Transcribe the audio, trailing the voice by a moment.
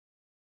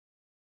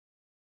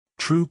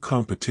True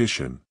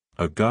Competition,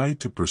 A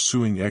Guide to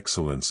Pursuing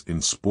Excellence in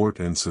Sport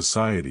and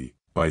Society,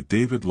 by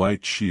David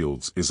Light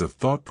Shields is a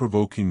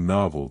thought-provoking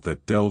novel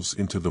that delves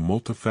into the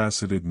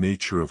multifaceted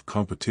nature of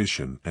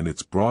competition and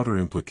its broader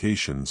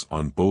implications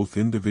on both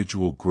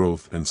individual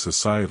growth and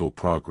societal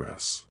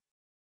progress.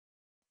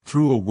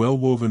 Through a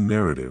well-woven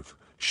narrative,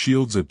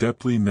 Shields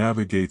adeptly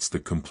navigates the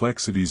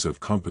complexities of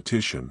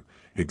competition,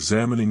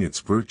 examining its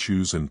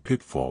virtues and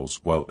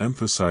pitfalls while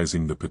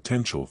emphasizing the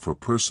potential for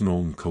personal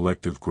and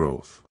collective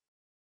growth.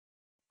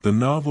 The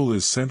novel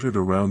is centered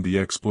around the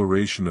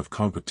exploration of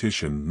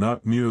competition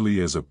not merely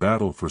as a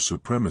battle for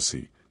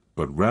supremacy,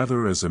 but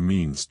rather as a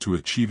means to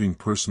achieving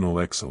personal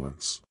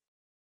excellence.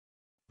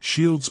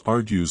 Shields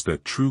argues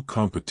that true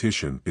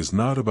competition is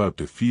not about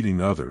defeating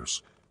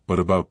others, but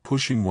about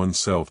pushing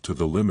oneself to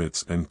the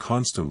limits and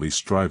constantly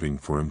striving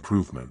for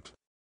improvement.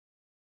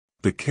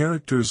 The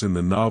characters in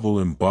the novel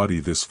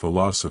embody this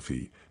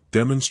philosophy,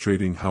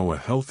 demonstrating how a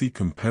healthy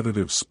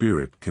competitive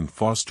spirit can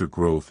foster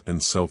growth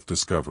and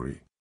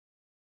self-discovery.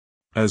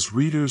 As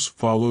readers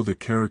follow the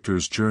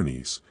characters'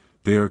 journeys,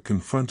 they are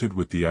confronted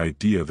with the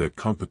idea that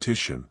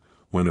competition,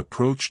 when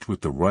approached with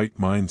the right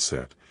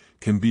mindset,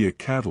 can be a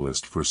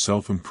catalyst for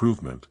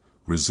self-improvement,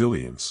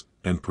 resilience,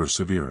 and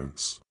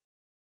perseverance.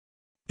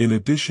 In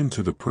addition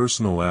to the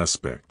personal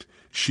aspect,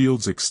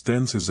 Shields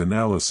extends his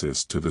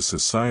analysis to the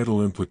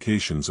societal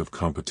implications of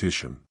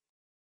competition.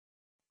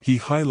 He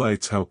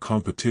highlights how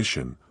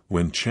competition,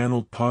 when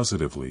channeled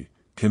positively,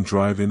 can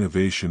drive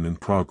innovation and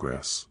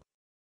progress.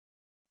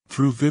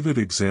 Through vivid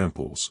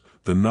examples,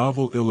 the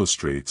novel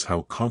illustrates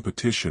how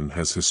competition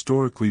has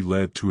historically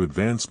led to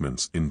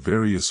advancements in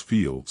various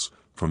fields,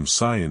 from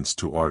science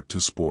to art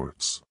to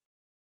sports.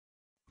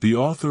 The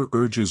author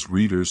urges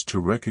readers to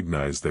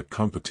recognize that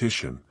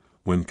competition,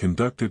 when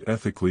conducted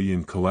ethically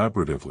and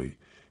collaboratively,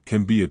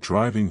 can be a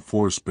driving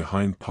force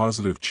behind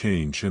positive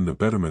change and the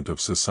betterment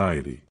of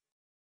society.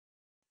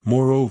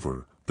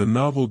 Moreover, the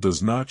novel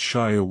does not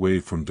shy away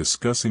from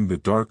discussing the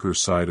darker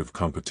side of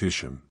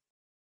competition.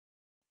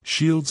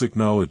 Shields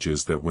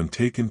acknowledges that when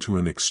taken to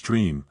an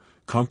extreme,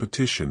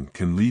 competition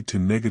can lead to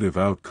negative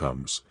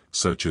outcomes,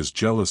 such as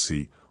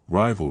jealousy,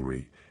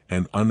 rivalry,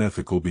 and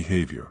unethical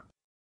behavior.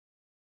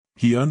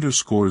 He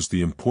underscores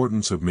the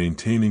importance of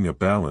maintaining a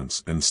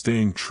balance and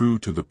staying true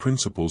to the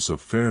principles of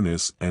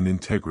fairness and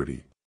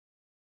integrity.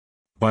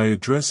 By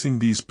addressing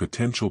these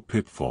potential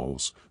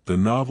pitfalls, the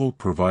novel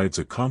provides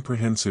a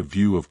comprehensive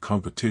view of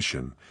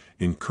competition,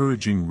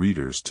 encouraging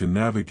readers to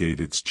navigate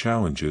its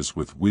challenges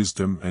with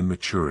wisdom and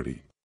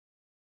maturity.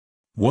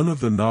 One of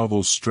the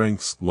novel's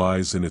strengths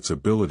lies in its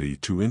ability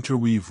to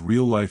interweave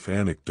real-life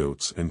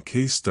anecdotes and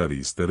case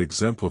studies that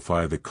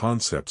exemplify the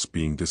concepts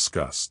being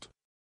discussed.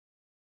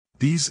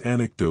 These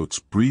anecdotes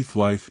breathe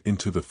life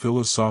into the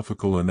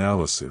philosophical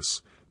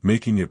analysis,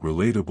 making it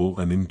relatable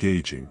and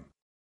engaging.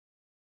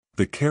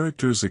 The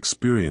characters'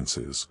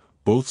 experiences,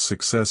 both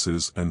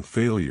successes and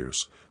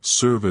failures,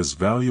 serve as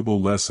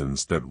valuable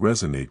lessons that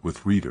resonate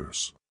with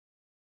readers.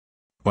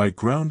 By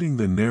grounding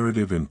the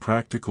narrative in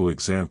practical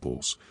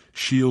examples,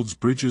 Shields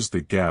bridges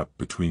the gap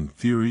between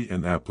theory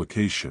and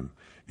application,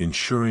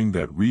 ensuring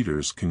that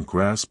readers can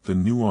grasp the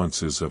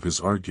nuances of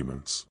his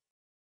arguments.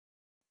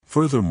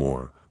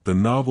 Furthermore, the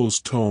novel's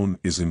tone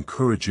is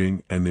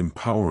encouraging and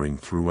empowering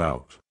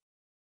throughout.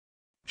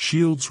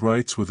 Shields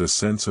writes with a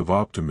sense of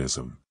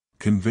optimism,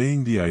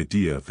 conveying the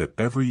idea that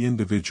every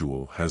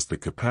individual has the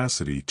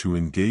capacity to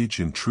engage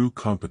in true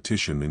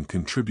competition and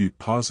contribute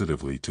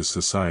positively to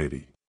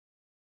society.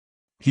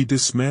 He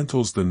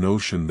dismantles the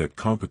notion that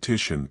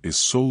competition is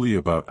solely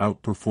about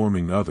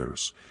outperforming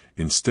others,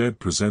 instead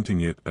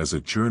presenting it as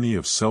a journey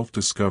of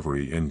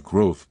self-discovery and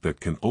growth that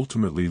can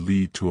ultimately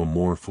lead to a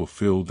more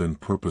fulfilled and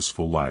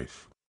purposeful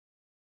life.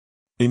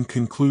 In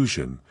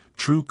conclusion,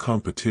 True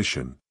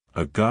Competition,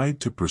 A Guide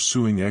to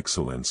Pursuing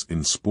Excellence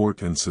in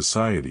Sport and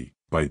Society,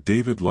 by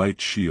David Light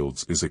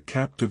Shields is a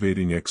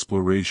captivating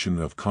exploration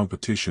of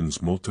competition's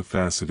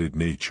multifaceted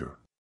nature.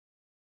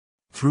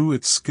 Through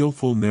its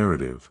skillful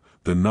narrative,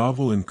 the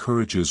novel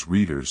encourages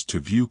readers to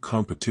view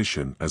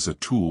competition as a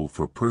tool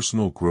for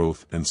personal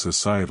growth and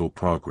societal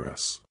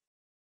progress.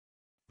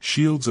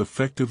 Shields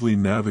effectively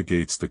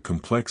navigates the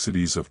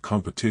complexities of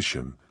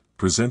competition,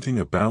 presenting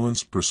a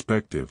balanced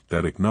perspective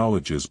that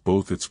acknowledges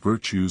both its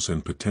virtues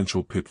and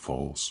potential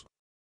pitfalls.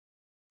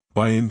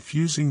 By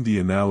infusing the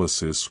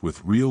analysis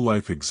with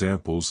real-life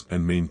examples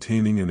and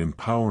maintaining an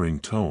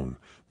empowering tone,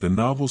 the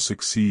novel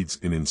succeeds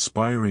in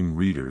inspiring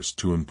readers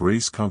to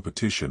embrace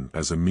competition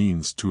as a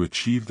means to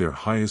achieve their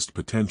highest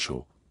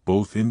potential,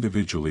 both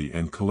individually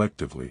and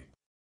collectively.